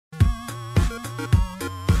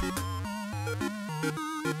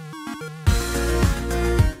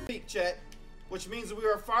chat, which means we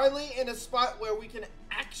are finally in a spot where we can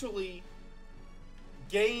actually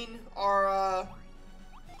gain our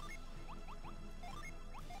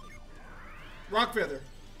rock feather.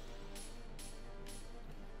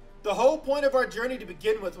 The whole point of our journey to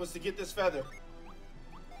begin with was to get this feather.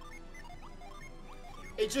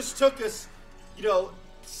 It just took us, you know,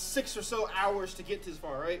 6 or so hours to get this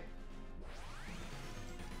far, right?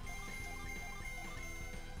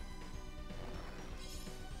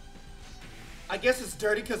 I guess it's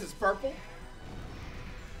dirty because it's purple.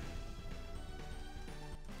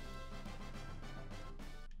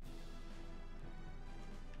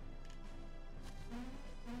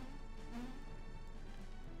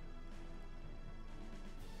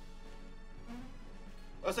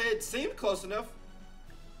 I'll say it seemed close enough.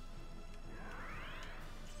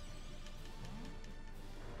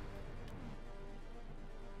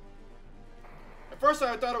 At first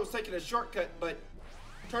I thought it was taking a shortcut, but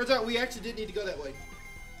turns out we actually didn't need to go that way.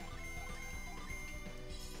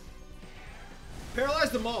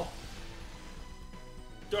 Paralyzed them all.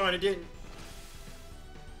 Darn, it didn't.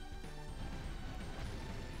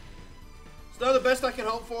 So now the best I can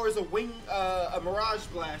hope for is a mirage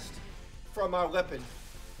blast from our weapon.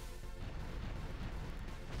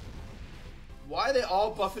 Why are they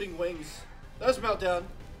all buffeting wings? There's Meltdown.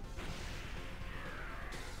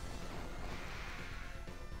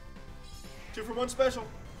 Two for one special.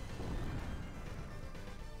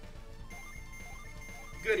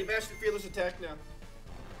 Good, he matched the Fearless attack now.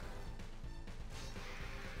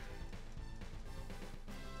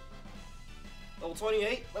 Level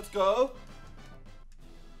 28, let's go.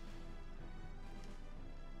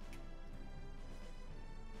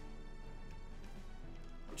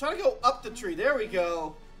 I'm trying to go up the tree. There we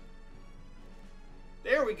go.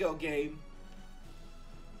 There we go, game.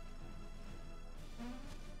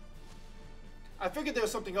 I figured there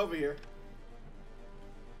was something over here.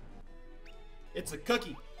 It's a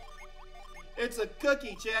cookie. It's a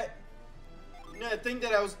cookie, chat. You know that thing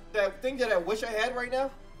that I wish I had right now?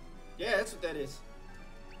 Yeah, that's what that is.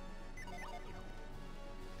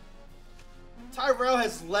 Tyrell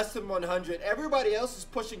has less than 100. Everybody else is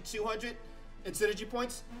pushing 200 in synergy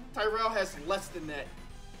points. Tyrell has less than that.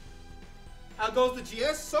 How goes the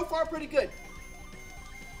GS? So far, pretty good.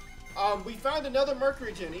 We found another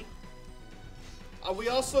Mercury Jenny. We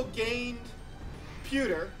also gained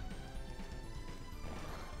Pewter.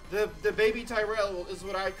 The baby Tyrell is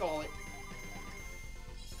what I call it.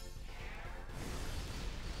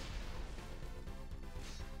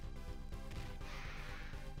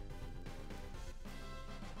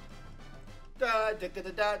 Da da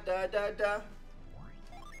da da da da da.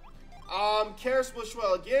 Karis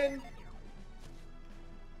Bushwell again.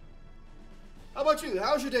 How about you?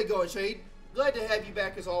 How's your day going, Shade? Glad to have you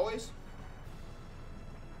back as always.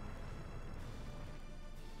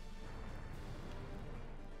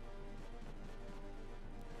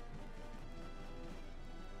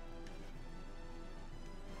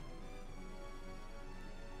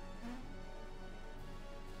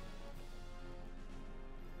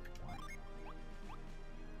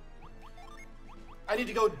 I need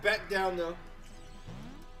to go back down though.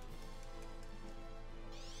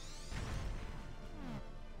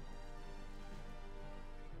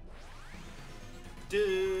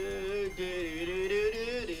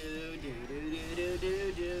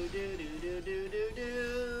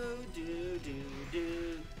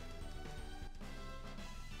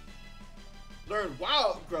 Learn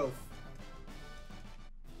wild growth.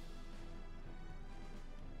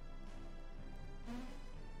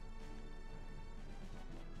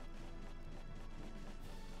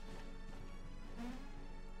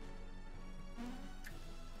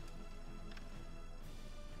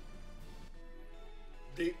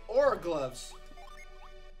 The Aura Gloves.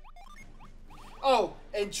 Oh,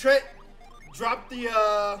 and Tret dropped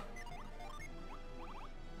the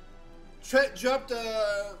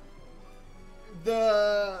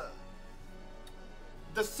the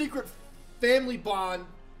secret family bomb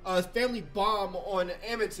on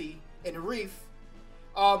Amity and Reef.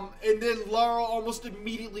 And then Laurel almost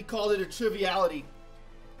immediately called it a triviality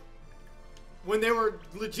when they were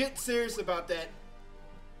legit serious about that.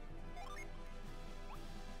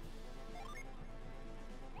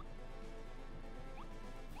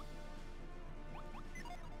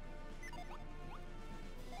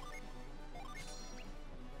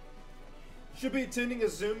 Should be attending a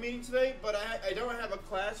Zoom meeting today, but I don't have a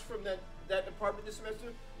class from that department this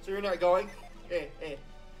semester, so you're not going?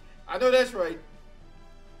 I know that's right.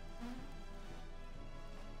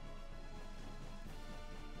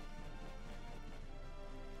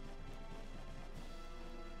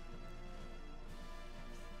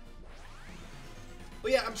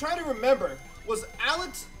 I'm trying to remember. Was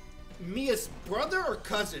Alex Mia's brother or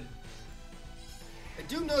cousin? I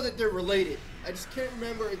do know that they're related. I just can't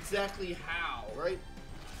remember exactly how, right?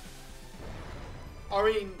 I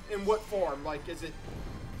mean, in what form? Like, is it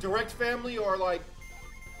direct family or, like,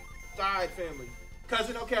 died family?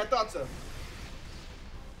 Cousin? Okay, I thought so.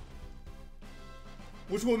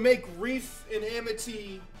 Which will make Reef and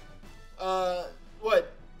Amity,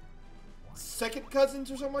 what? Second cousins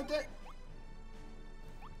or something like that?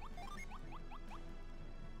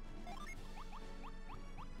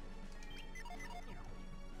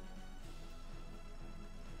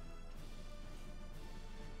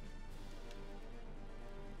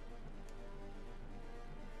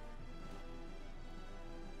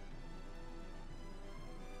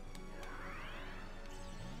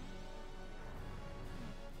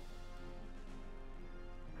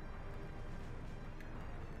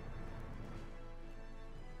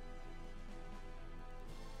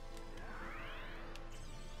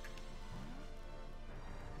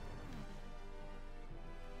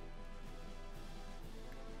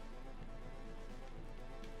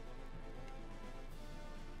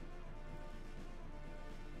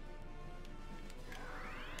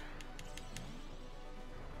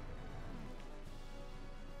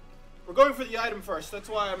 We're going for the item first. That's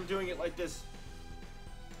why I'm doing it like this.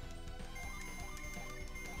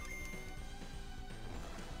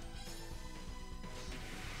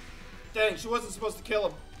 Dang, she wasn't supposed to kill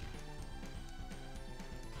him.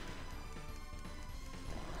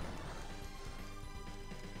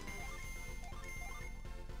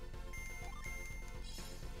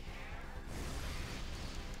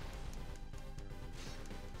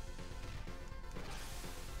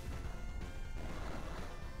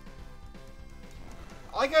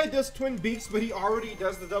 I like how he does twin beaks, but he already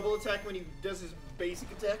does the double attack when he does his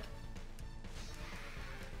basic attack.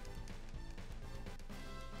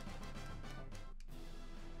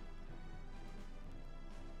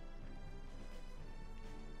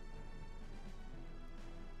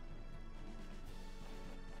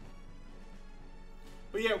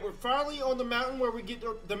 But yeah, we're finally on the mountain where we get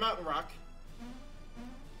the Mountain Roc.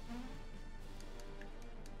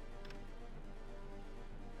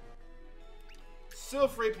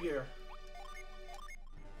 Sylph Rapier.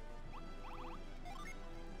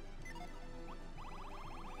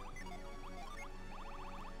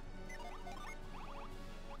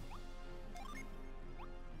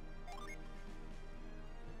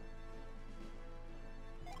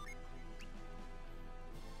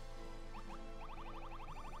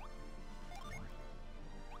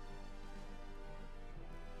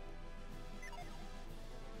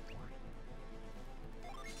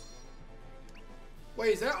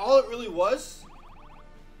 Wait, is that all it really was?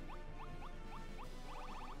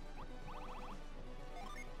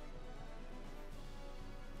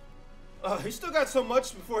 He still got so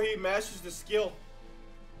much before he masters the skill.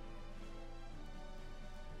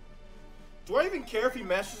 Do I even care if he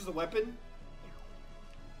masters the weapon?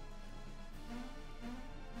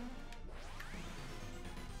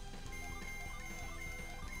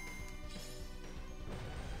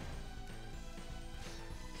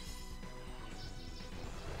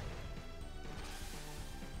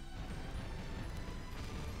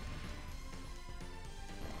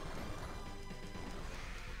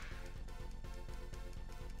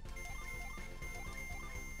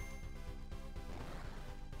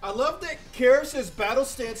 I love that Karis's battle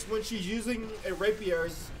stance when she's using a rapier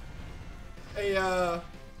is a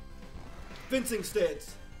fencing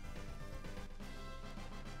stance.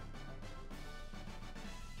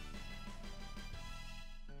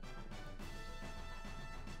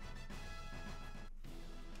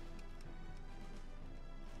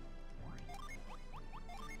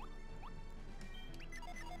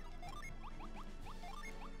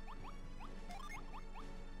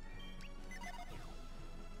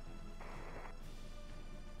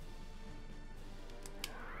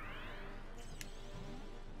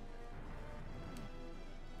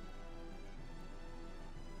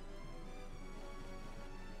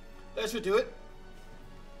 That should do it.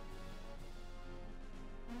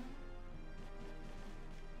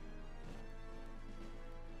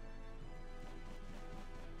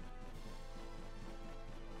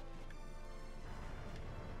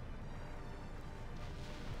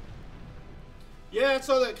 Yeah, I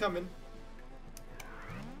saw that coming.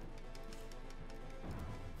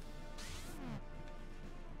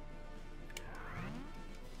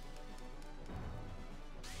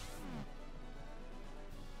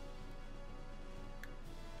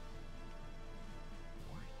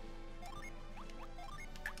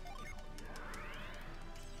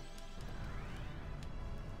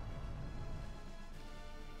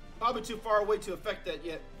 probably too far away to affect that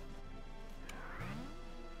yet.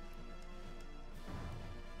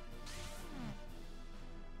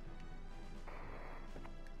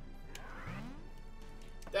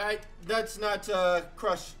 That's not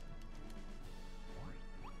Crush.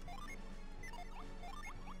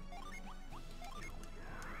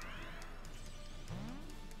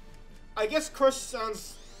 I guess Crush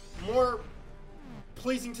sounds more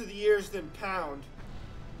pleasing to the ears than Pound.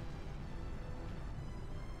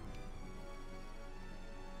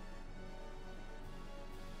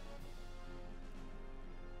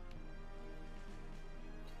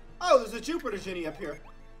 Oh, there's a Jupiter Genie up here.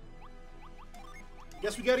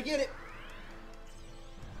 Guess we gotta get it.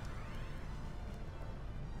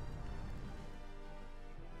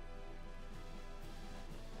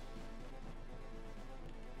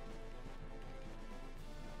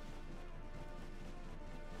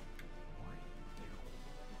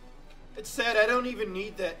 It's sad, I don't even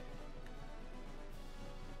need that.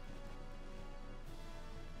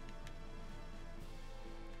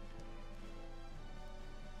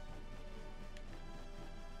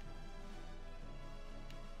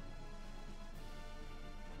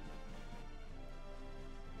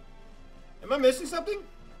 Am I missing something?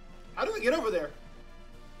 How do I get over there?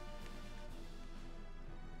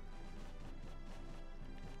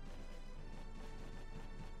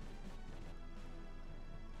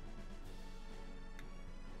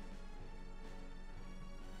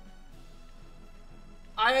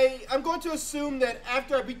 I'm going to assume that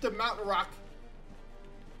after I beat the Mountain Roc,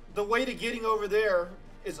 the way to getting over there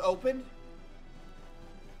is open.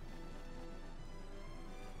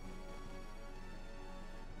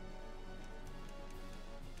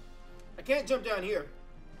 I can't jump down here.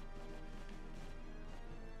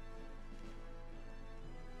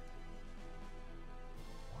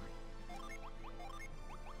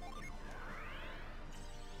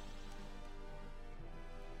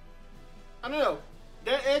 I don't know.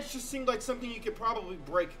 That edge just seemed like something you could probably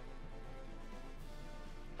break.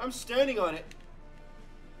 I'm standing on it.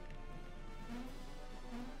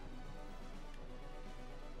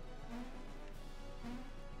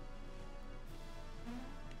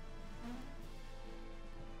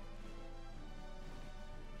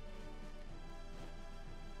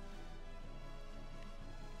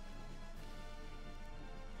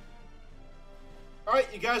 Alright,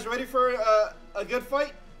 you guys ready for a good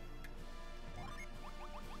fight?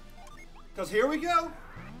 Because here we go.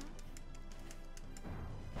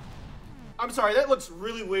 I'm sorry, that looks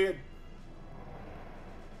really weird.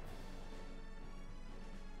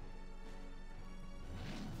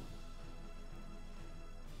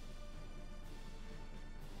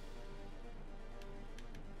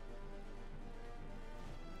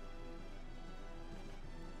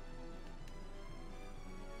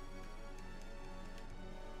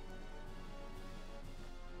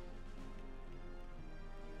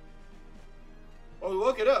 Oh,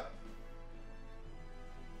 look it up.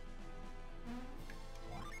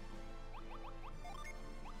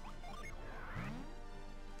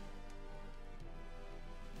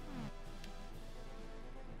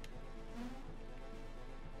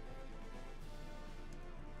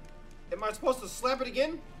 Am I supposed to slap it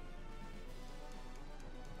again?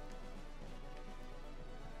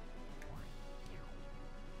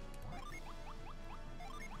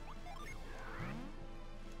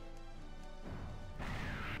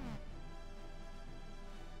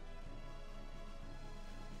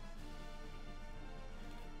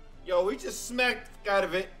 Yo, we just smacked out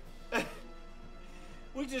of it.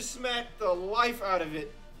 We just smacked the life out of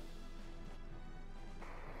it.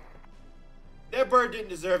 That bird didn't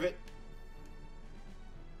deserve it.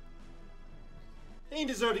 He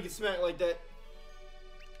didn't deserve to get smacked like that.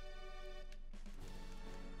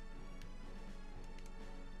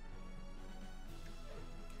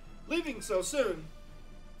 Leaving so soon.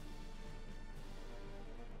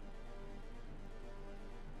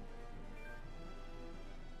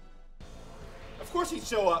 Of course he'd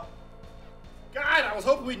show up. God, I was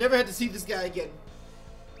hoping we never had to see this guy again.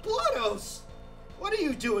 GLaDOS! What are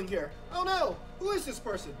you doing here? Oh no, who is this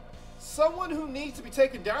person? Someone who needs to be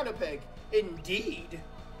taken down a peg. Indeed.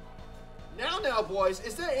 Now, boys,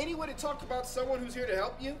 is there any way to talk about someone who's here to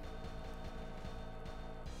help you?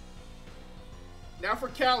 Now for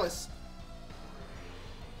Callus.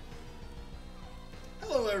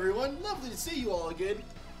 Hello, everyone. Lovely to see you all again.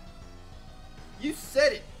 You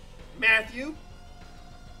said it, Matthew.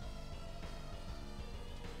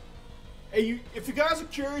 Hey, if you guys are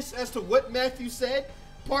curious as to what Matthew said,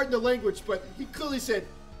 pardon the language, but he clearly said,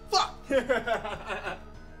 fuck!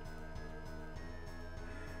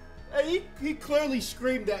 Hey, he clearly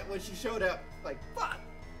screamed that when she showed up, like, fuck!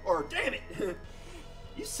 Or damn it!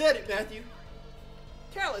 You said it, Matthew.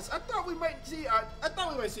 Callus, I thought we might see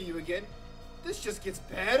you again. This just gets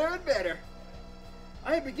better and better.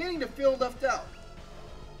 I am beginning to feel left out.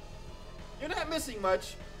 You're not missing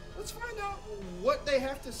much. Let's find out what they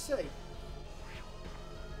have to say.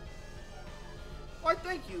 Why,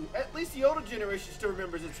 thank you. At least the older generation still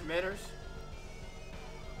remembers its manners.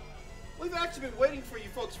 We've actually been waiting for you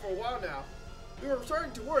folks for a while now. We were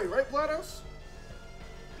starting to worry, right, GLaDOS?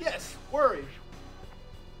 Yes, worry.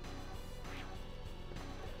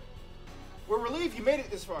 We're relieved you made it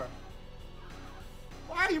this far.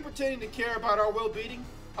 Why are you pretending to care about our well-being?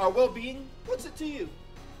 What's it to you?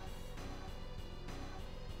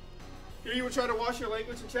 Here you were trying to wash your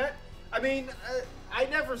language in chat? I mean, I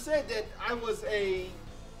never said that I was a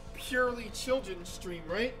purely children's stream,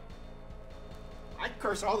 right? I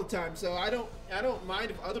curse all the time, so I don't mind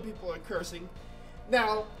if other people are cursing.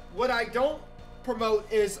 Now, what I don't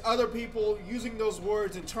promote is other people using those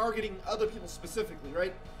words and targeting other people specifically,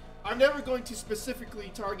 right? I'm never going to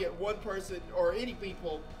specifically target one person or any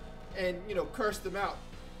people and, you know, curse them out.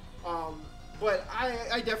 But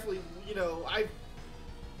I definitely, you know,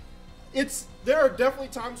 there are definitely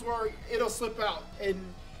times where it'll slip out.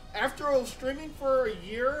 And after streaming for a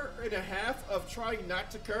year and a half of trying not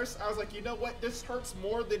to curse, I was like, you know what? This hurts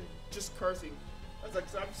more than just cursing. I was like,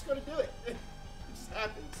 so I'm just going to do it. It just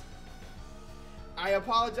happens. I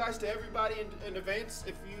apologize to everybody in advance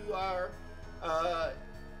if you are,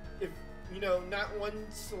 if you know, not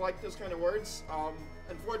ones to like those kind of words.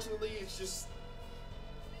 Unfortunately, it's just,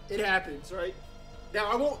 it happens, right?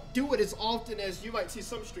 Now, I won't do it as often as you might see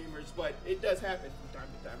some streamers, but it does happen from time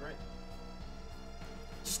to time, right?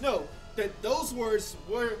 Just know that those words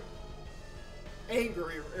weren't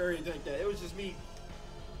angry or anything like that. It was just me.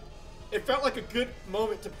 It felt like a good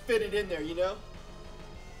moment to fit it in there, you know?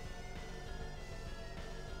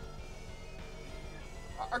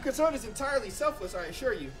 Our concern is entirely selfless, I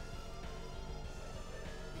assure you.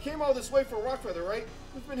 You came all this way for rock weather, right?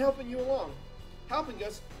 We've been helping you along. Helping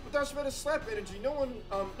us. Without Shredder's slap energy, no one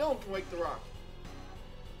can wake the rock.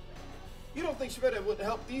 You don't think Shredder would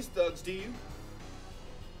help these thugs, do you?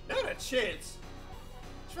 Not a chance.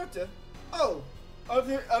 Shredder? Oh, of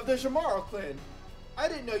the Jamaro clan. I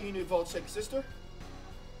didn't know you knew Volchek's sister.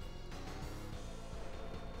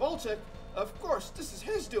 Volchek? Of course, this is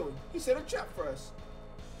his doing. He set a trap for us.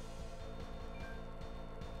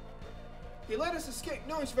 He let us escape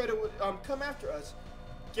knowing Shredder would come after us.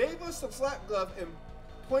 Gave us some slack glove and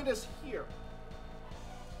point us here.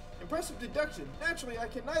 Impressive deduction. Naturally, I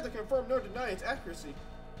can neither confirm nor deny its accuracy.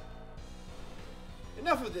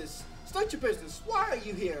 Enough of this. State your business. Why are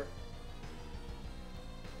you here?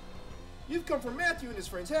 You've come from Matthew and his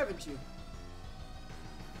friends, haven't you?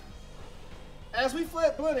 As we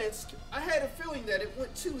fled Blenetsk, I had a feeling that it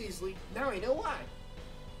went too easily. Now I know why.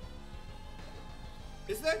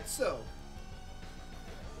 Is that so?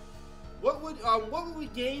 What would we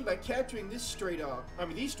gain by capturing these stray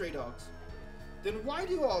dogs? Then why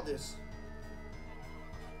do all this?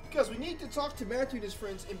 Because we need to talk to Matthew and his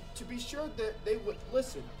friends and to be sure that they would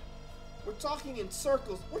listen. We're talking in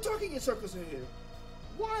circles. We're talking in circles in here.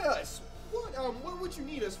 Why us? What would you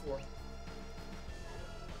need us for?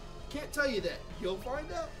 Can't tell you that. You'll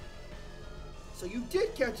find out. So you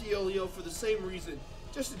did capture Yo-Yo for the same reason,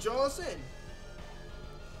 just to draw us in.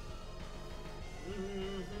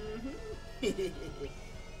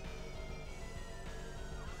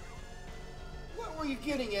 What were you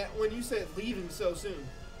getting at when you said leaving so soon?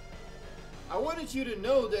 I wanted you to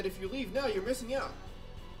know that if you leave now, you're missing out.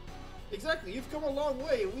 Exactly, you've come a long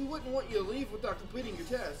way, and we wouldn't want you to leave without completing your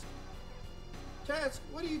task. Task?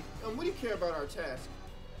 What do you care about our task?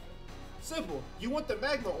 Simple. You want the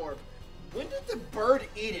magma orb. When did the bird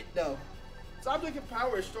eat it, though? This object of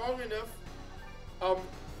power is strong enough.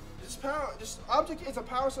 This object is a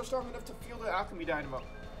power so strong enough to fuel the alchemy dynamo.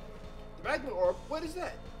 The magma orb. What is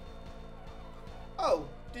that? Oh,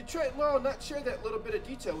 did Trent and Laurel not share that little bit of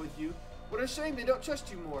detail with you? What a shame they don't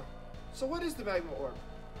trust you more. So what is the magma orb?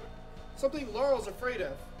 Something Laurel's afraid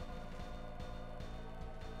of.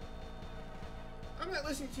 I'm not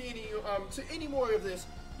listening to any more of this.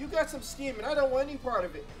 You got some scheme and I don't want any part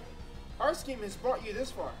of it. Our scheme has brought you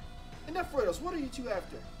this far. Enough riddles. What are you two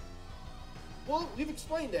after? Well, we've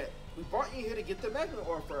explained that. We brought you here to get the magma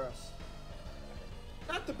ore for us.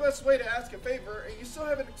 Not the best way to ask a favor, and you still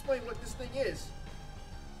haven't explained what this thing is.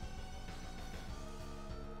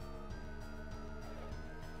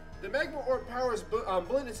 The magma ore powers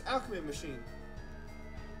Blenet's alchemy machine.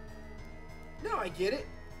 Now I get it.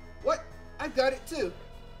 What? I've got it too.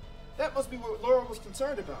 That must be what Laurel was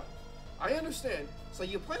concerned about. I understand. So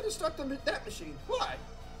you plan to start that machine. Why?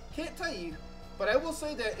 Can't tell you, but I will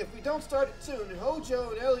say that if we don't start it soon, Hojo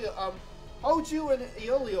and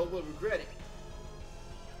Aeolio will regret it.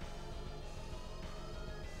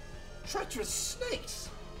 Treacherous snakes!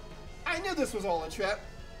 I knew this was all a trap.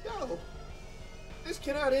 Yo, this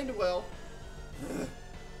cannot end well.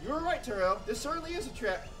 You were right, Tyrell. This certainly is a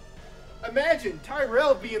trap. Imagine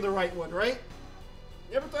Tyrell being the right one, right?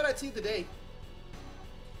 Never thought I'd see the day.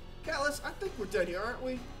 Callus, I think we're done here, aren't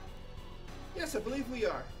we? Yes, I believe we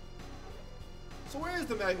are. So where is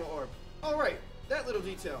the magma orb? All right, that little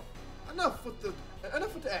detail. Enough with the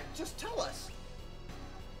act. Just tell us.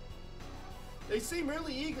 They seem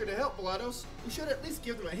really eager to help, Balados. We should at least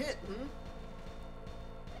give them a hint,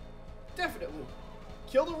 Definitely.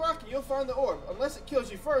 Kill the rock and you'll find the orb. Unless it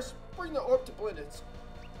kills you first, bring the orb to Belinsk.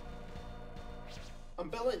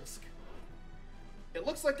 Belinsk. It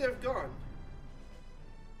looks like they've gone.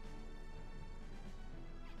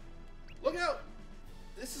 Look out!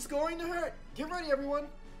 This is going to hurt. Get ready, everyone.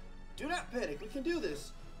 Do not panic. We can do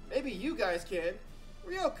this. Maybe you guys can.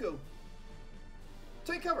 Ryoku,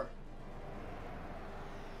 take cover.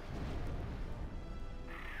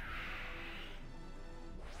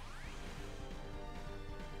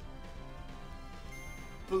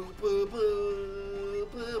 Boo, boo, boo,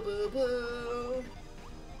 boo, boo, boo.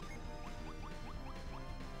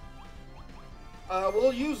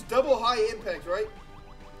 We'll use double high impact, right?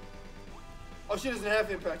 Oh, she doesn't have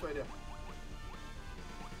impact right now.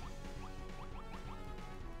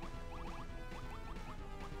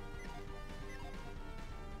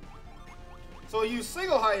 So we'll use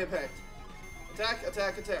single high impact. Attack,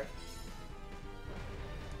 attack, attack.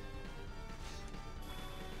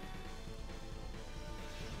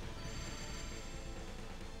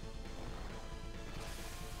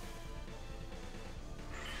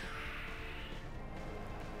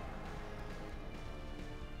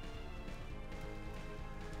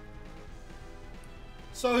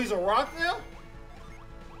 So he's a rock now?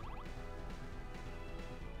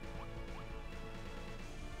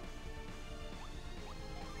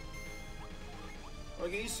 We're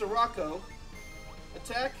gonna use Sirocco.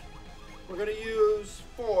 Attack. We're gonna use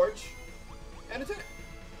Forge. And attack.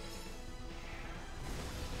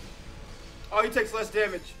 Oh, he takes less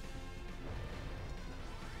damage.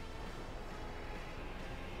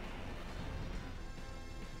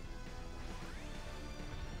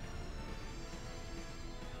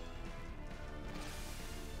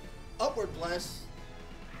 Upward blast.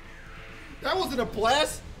 That wasn't a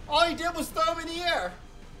blast. All he did was throw him in the air.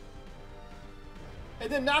 And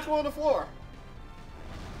then knock him on the floor.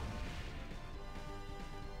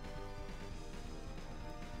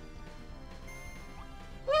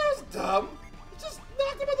 That was dumb. Just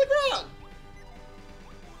knocked him on the ground.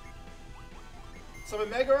 Summon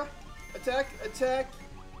Megara. Attack, attack.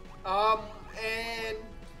 And...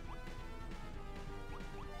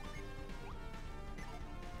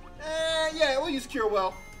 yeah, we'll use Cure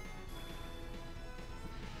Well.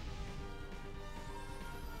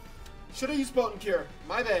 Should have used Potent Cure.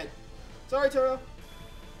 My bad. Sorry, Taro.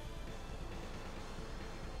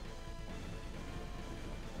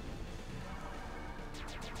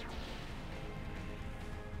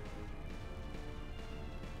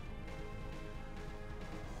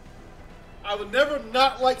 I would never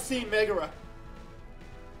not like seeing Megara.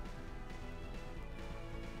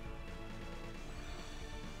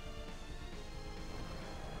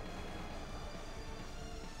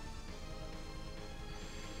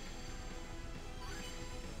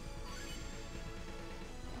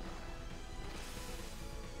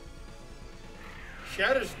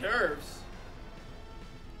 Shatters nerves.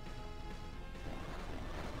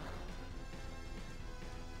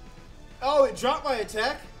 Oh, it dropped my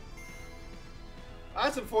attack?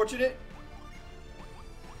 That's unfortunate.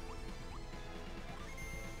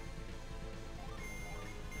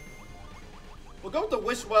 We'll go with the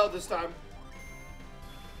Wish Well this time.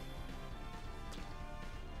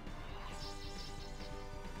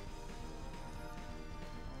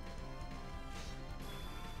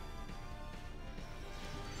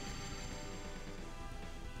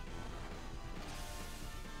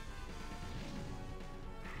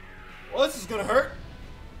 Well, this is gonna hurt.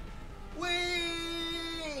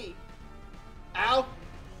 Whee! Ow!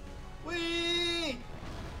 Whee!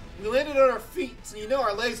 We landed on our feet, so you know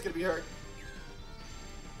our legs gonna be hurt.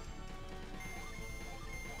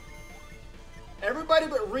 Everybody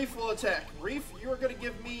but Reef will attack. Reef, you are gonna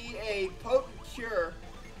give me a potent cure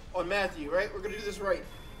on Matthew, right? We're gonna do this right.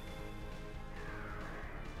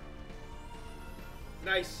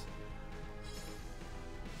 Nice.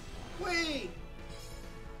 Whee!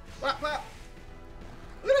 Whap, whap.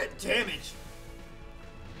 Look at that damage.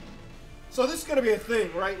 So this is gonna be a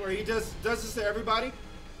thing, right? Where he does this to everybody.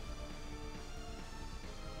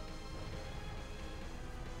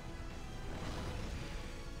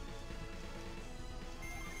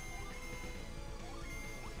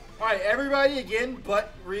 Alright, everybody again,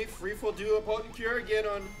 but Reef. Reef will do a potent cure again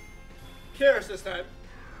on Karis this time.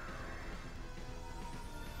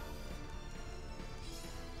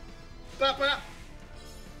 Bop, bop.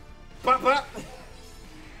 Bop, bop.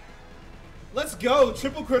 Let's go.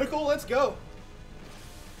 Triple critical. Let's go.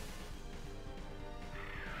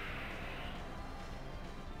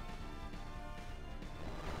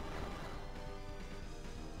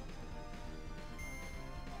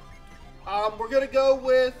 We're going to go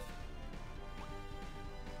with...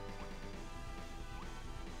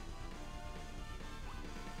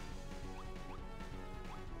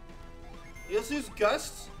 Let's use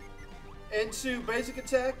Gust into basic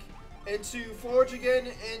attack, into Forge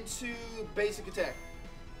again, into basic attack.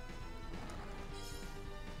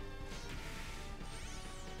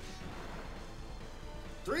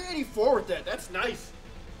 $384 with that. That's nice.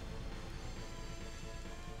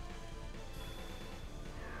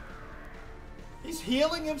 He's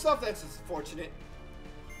healing himself. That's fortunate.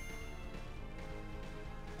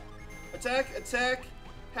 Attack, attack.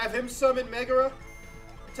 Have him summon Megara.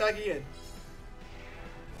 Attack again.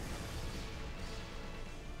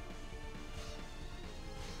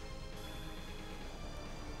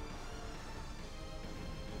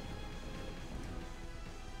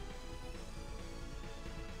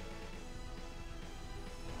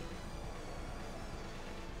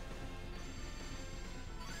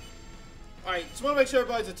 Alright, just want to make sure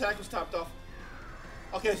everybody's attack was topped off.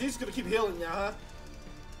 Okay, so he's going to keep healing now, huh?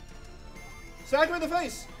 Smack him in the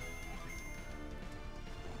face!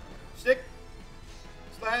 Stick.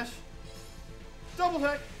 Slash. Double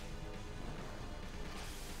attack.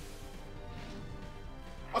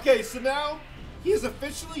 Okay, so now he has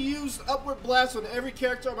officially used Upward Blast on every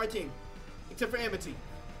character on my team. Except for Amity.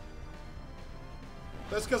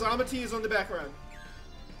 That's because Amity is on the background.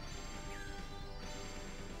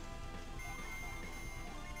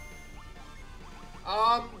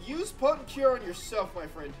 Use Potent Cure on yourself, my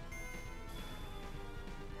friend.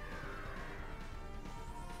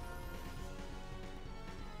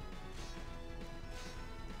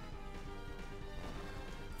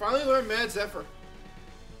 Finally learned Mad Zephyr.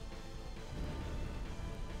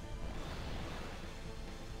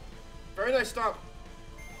 Very nice stomp.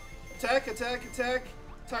 Attack, attack, attack.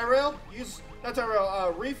 Tyrell, use... Not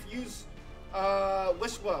Tyrell, Reef, use...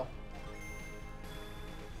 Wishwell.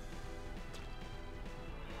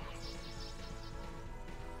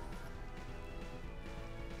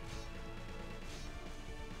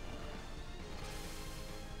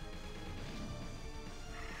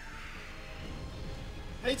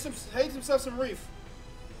 Hates himself some Reef.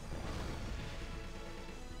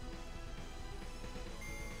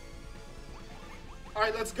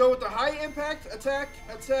 Alright, let's go with the high impact, attack,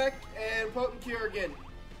 attack, and potent cure again.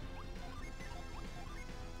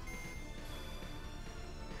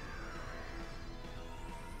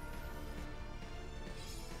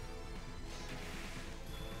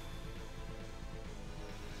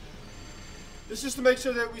 This is just to make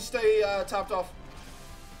sure that we stay topped off.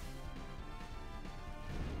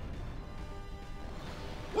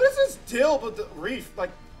 What is this deal with the Reef? Like,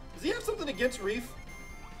 does he have something against Reef?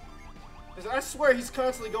 Because I swear he's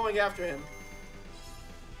constantly going after him.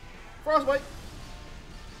 Frostbite.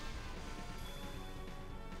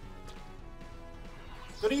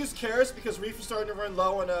 Gonna use Karis because Reef is starting to run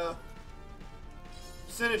low on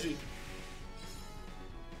synergy.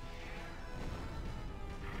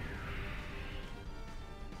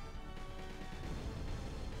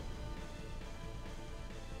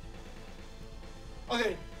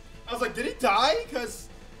 Okay, I was like, did he die? Because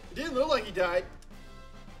it didn't look like he died.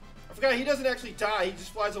 I forgot he doesn't actually die, he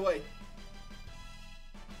just flies away.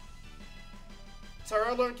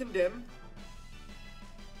 Tyrell learned Condemn.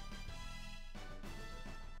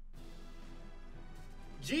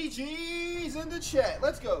 GG's in the chat.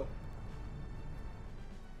 Let's go.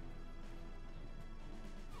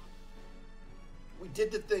 We did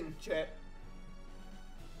the thing, chat.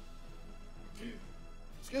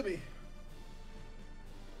 Excuse me.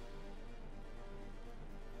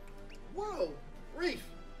 Whoa, Reef.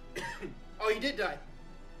 Oh, he did die.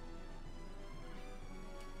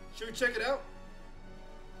 Should we check it out?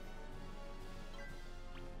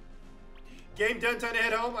 Game done, time to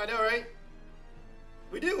head home. I know, right?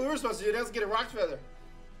 We do. We were supposed to do that. Let's get a rock feather.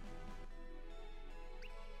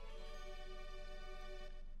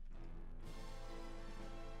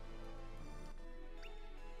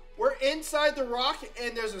 We're inside the rock,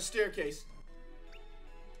 and there's a staircase.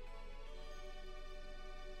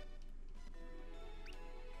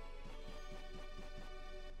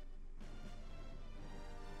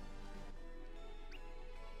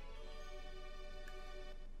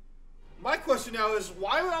 question now is,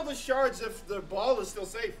 why are all the shards if the ball is still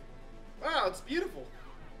safe? Wow, it's beautiful.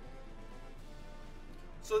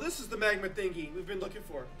 So this is the magma thingy we've been looking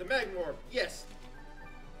for. The magma orb. Yes.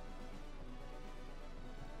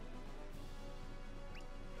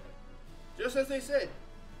 Just as they said.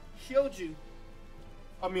 Hold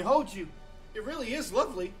you. It really is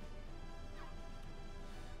lovely.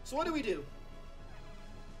 So what do we do?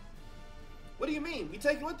 What do you mean? We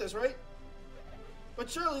take it with us, right? But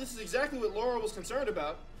surely this is exactly what Laurel was concerned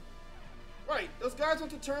about. Right, those guys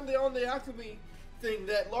want to turn on the alchemy thing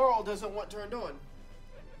that Laurel doesn't want turned on.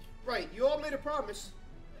 Right, you all made a promise.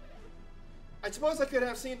 I suppose I could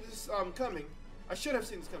have seen this coming. I should have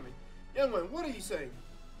seen this coming. Young one, what are you saying?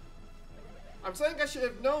 I'm saying I should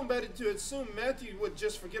have known better to assume Matthew would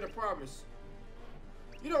just forget a promise.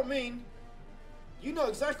 You don't mean... You know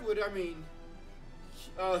exactly what I mean,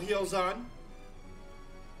 Hyozan.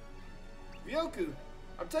 Ryoku,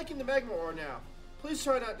 I'm taking the magma ore now. Please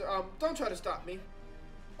try not to, don't try to stop me.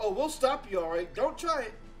 Oh, we'll stop you, alright. Don't try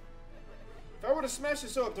it. If I were to smash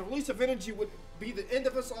this up, the release of energy would be the end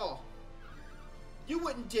of us all. You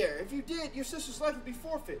wouldn't dare. If you did, your sister's life would be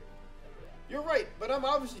forfeit. You're right, but I'm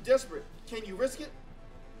obviously desperate. Can you risk it?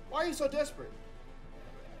 Why are you so desperate?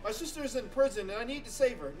 My sister is in prison and I need to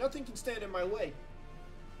save her. Nothing can stand in my way.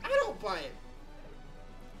 I don't buy it.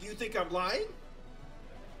 Do you think I'm lying?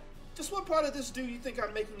 Just what part of this do you think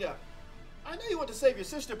I'm making up? I know you want to save your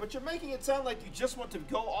sister, but you're making it sound like you just want to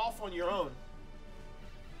go off on your own.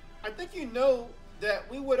 I think you know that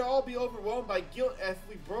we would all be overwhelmed by guilt if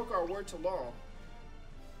we broke our word to Laurel.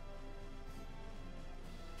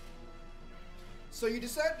 So you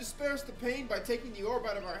decided to spare us the pain by taking the orb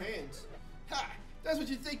out of our hands. Ha! That's what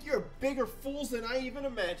you think. You're bigger fools than I even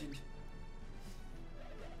imagined.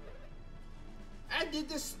 I did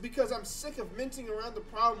this because I'm sick of mincing around the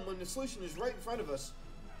problem when the solution is right in front of us.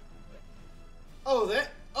 Oh,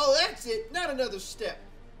 that's it. Not another step.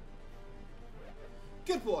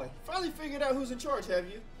 Good boy. Finally figured out who's in charge, have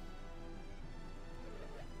you?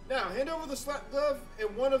 Now, hand over the slap glove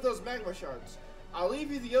and one of those magma shards. I'll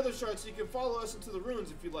leave you the other shards so you can follow us into the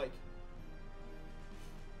ruins if you like.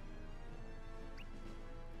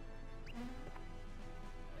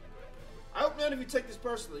 I hope none of you take this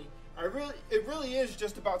personally. It really is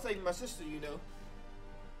just about saving my sister, you know.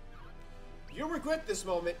 You'll regret this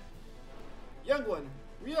moment. Young one,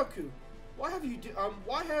 Ryoku,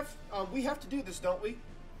 we have to do this, don't we?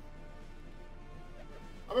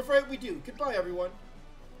 I'm afraid we do. Goodbye, everyone.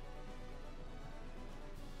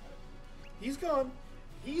 He's gone.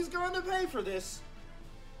 He's going to pay for this.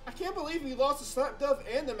 I can't believe we lost the slap dove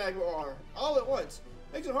and the magma ore all at once.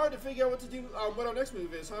 Makes it hard to figure out what to do. What our next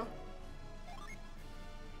move is, huh?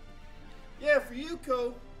 Yeah, for you,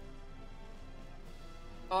 Ko.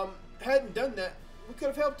 Hadn't done that, we could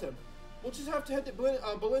have helped him. We'll just have to head to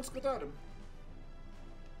Belinsk without him.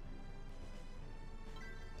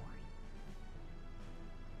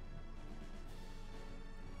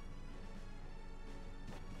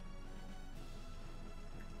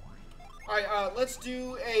 Alright, let's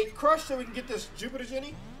do a crush so we can get this Jupiter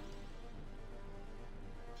Genie.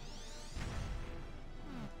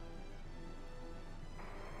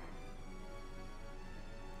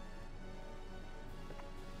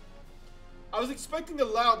 I was expecting a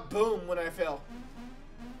loud boom when I fell.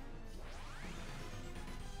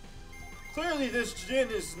 Clearly this Jin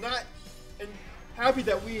is not happy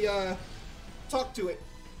that we talked to it.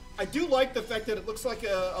 I do like the fact that it looks like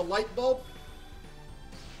a light bulb.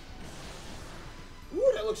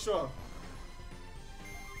 Ooh, that looks strong.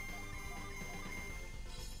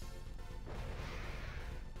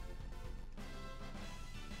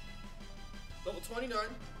 Level 29.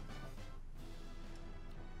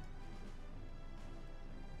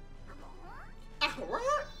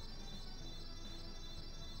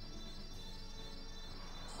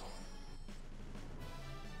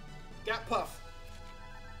 Got Puff.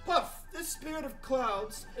 Puff, this spirit of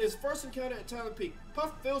clouds is first encountered at Talon Peak.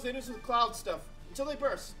 Puff fills the innards with cloud stuff until they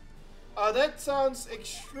burst. That sounds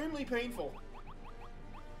extremely painful.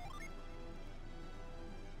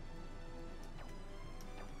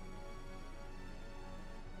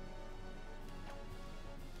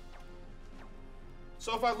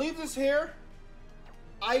 So if I leave this here,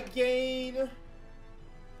 I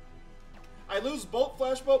lose Bolt,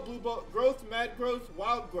 Flash Bolt, Blue Bolt, Growth, Mad Growth,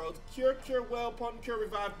 Wild Growth, Cure, Cure Well, Potent Cure,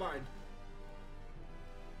 Revive, Bind.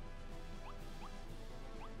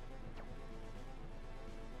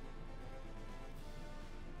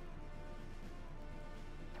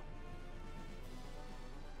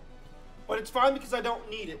 But it's fine because I don't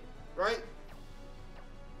need it, right?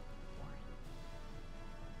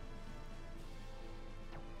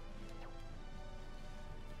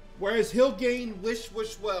 Whereas he'll gain Wish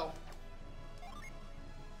Well.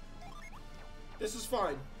 This is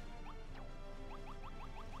fine.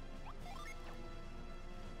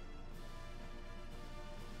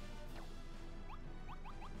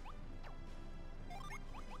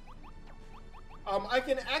 I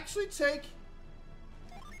can actually take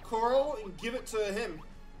Coral and give it to him.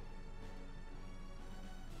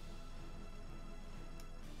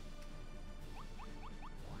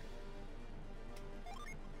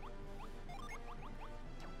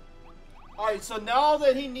 Alright, so now all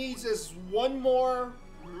that he needs is one more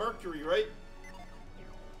Mercury, right?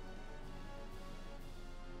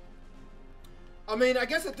 I mean, I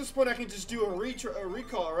guess at this point I can just do a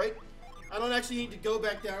recall, right? I don't actually need to go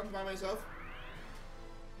back down by myself.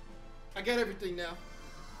 I got everything now.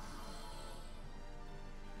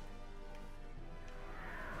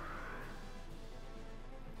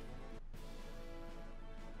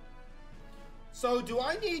 So, do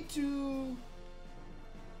I need to...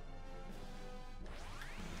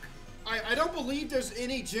 I don't believe there's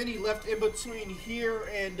any Jenny left in between here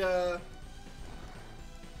and, the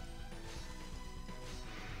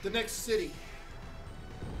next city.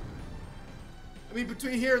 I mean,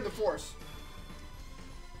 between here and the Force.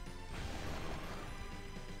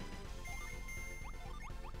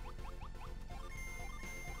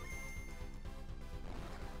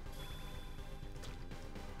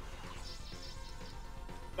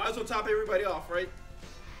 Might as well top everybody off, right?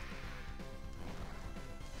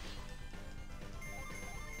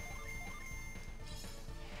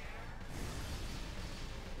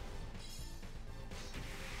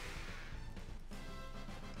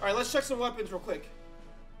 Alright, let's check some weapons real quick.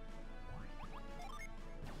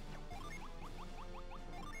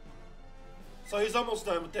 So he's almost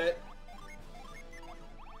done with that.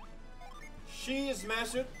 She is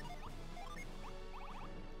mastered.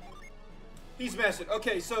 He's mastered.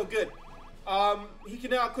 Okay, so good. He can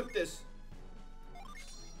now equip this.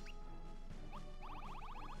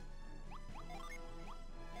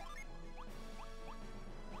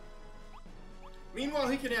 Meanwhile,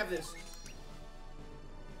 he can have this.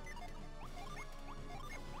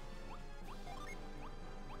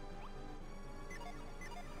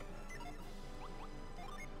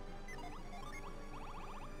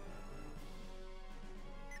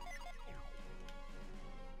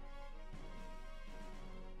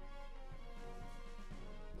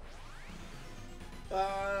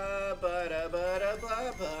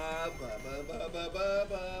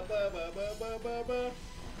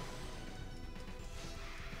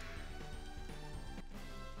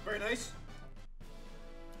 Very nice.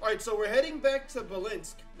 Alright, so we're heading back to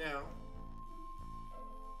Belinsk now.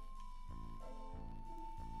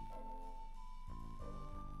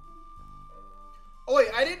 Oh wait,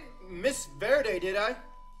 I didn't miss Verde, did I?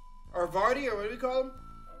 Or Vardy, or what do we call him?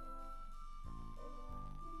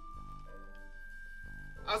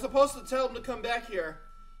 I was supposed to tell him to come back here.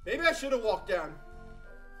 Maybe I should have walked down.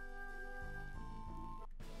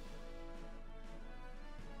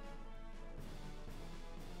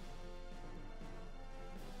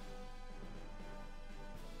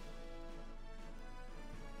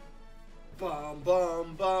 Bum,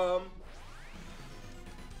 bum, bum.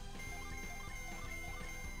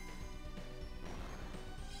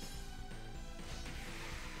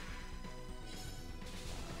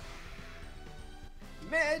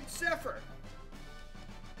 Med Zephyr.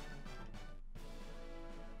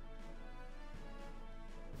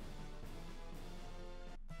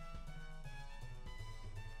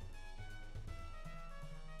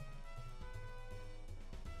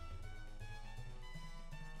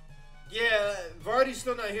 Yeah, Vardy's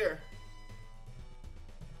still not here.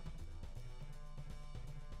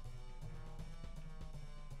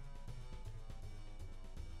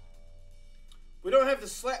 We don't have the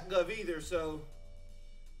Slap Gov either, so...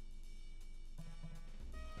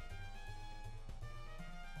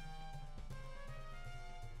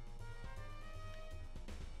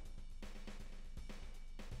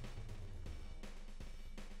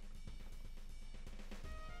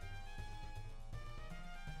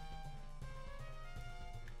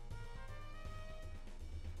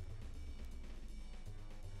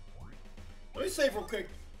 Let me save real quick.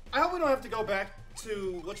 I hope we don't have to go back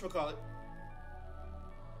to whatchamacallit.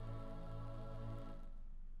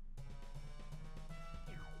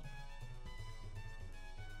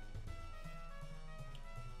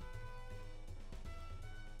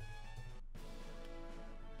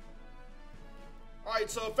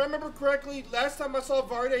 Alright, so if I remember correctly, last time I saw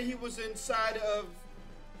Varde, he was inside of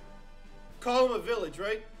Kalma Village,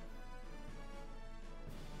 right?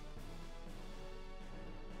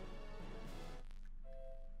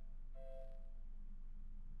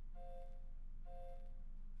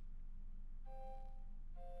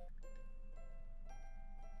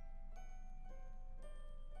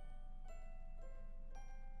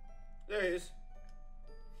 There he is.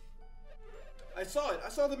 I saw it. I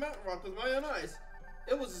saw the Mountain Roc with my own eyes.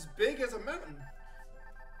 It was as big as a mountain.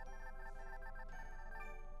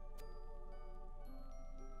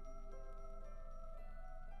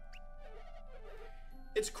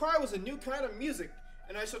 Its cry was a new kind of music,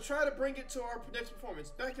 and I shall try to bring it to our next performance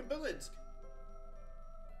back in Belinsk.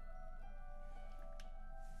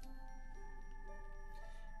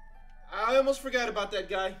 I almost forgot about that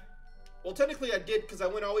guy. Well, technically I did because I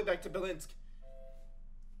went all the way back to Belinsk.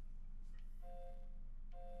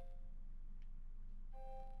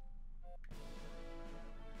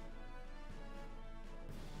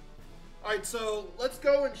 Alright, so let's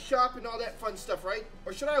go and shop and all that fun stuff, right?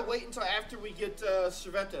 Or should I wait until after we get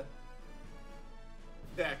Sveta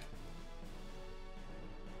back?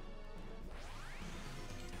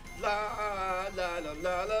 La la la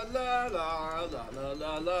la la la la la la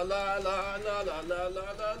la la la la la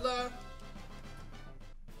la la la.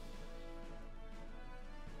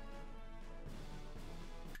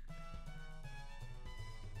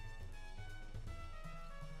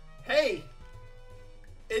 Hey!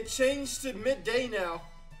 It changed to midday now.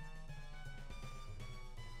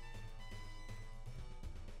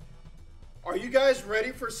 Are you guys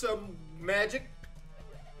ready for some magic?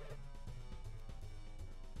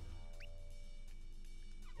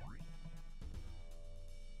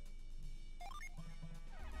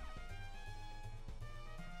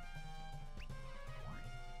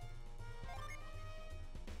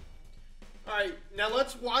 Alright, now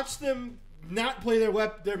let's watch them not play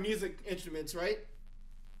their music instruments, right?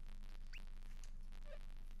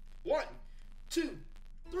 1, 2,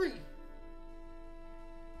 3.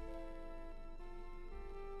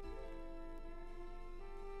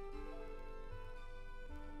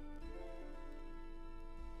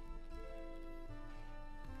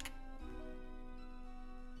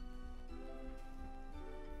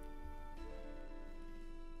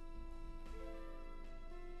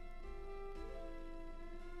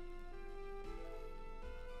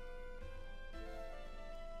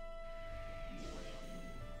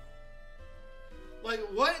 Like,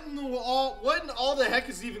 what in all the heck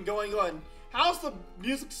is even going on? How's the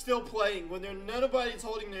music still playing when nobody's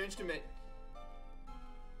holding their instrument?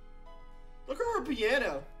 Look at her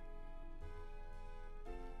piano.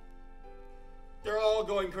 They're all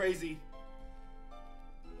going crazy.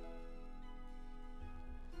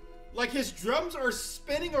 Like, his drums are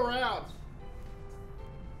spinning around.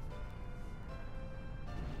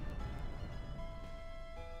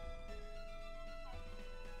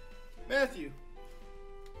 Matthew.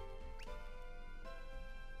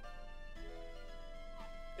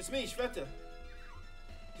 It's me, Sveta.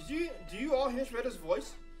 Do you all hear Sveta's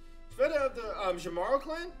voice? Sveta of the Jamaro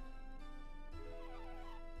clan?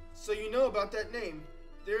 So you know about that name.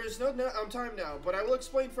 There is no time now, but I will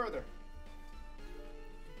explain further.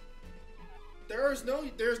 There is no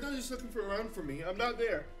use looking around for me. I'm not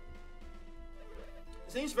there.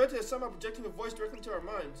 It seems Sveta is somehow projecting a voice directly to our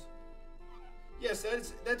minds. Yes,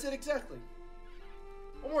 that's it exactly.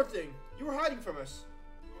 One more thing. You were hiding from us.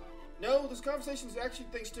 No, this conversation is actually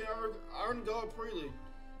thanks to our Goa prelude.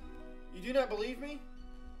 You do not believe me?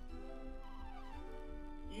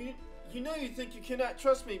 You know you think you cannot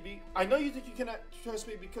trust me. I know you think you cannot trust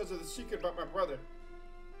me because of the secret about my brother.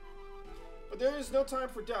 But there is no time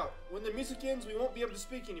for doubt. When the music ends, we won't be able to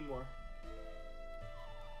speak anymore.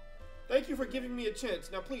 Thank you for giving me a chance.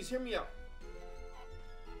 Now please hear me out.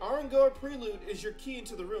 Our Goa prelude is your key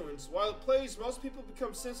into the ruins. While it plays, most people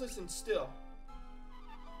become senseless and still.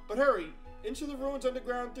 But hurry, into the ruins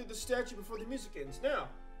underground through the statue before the music ends. Now!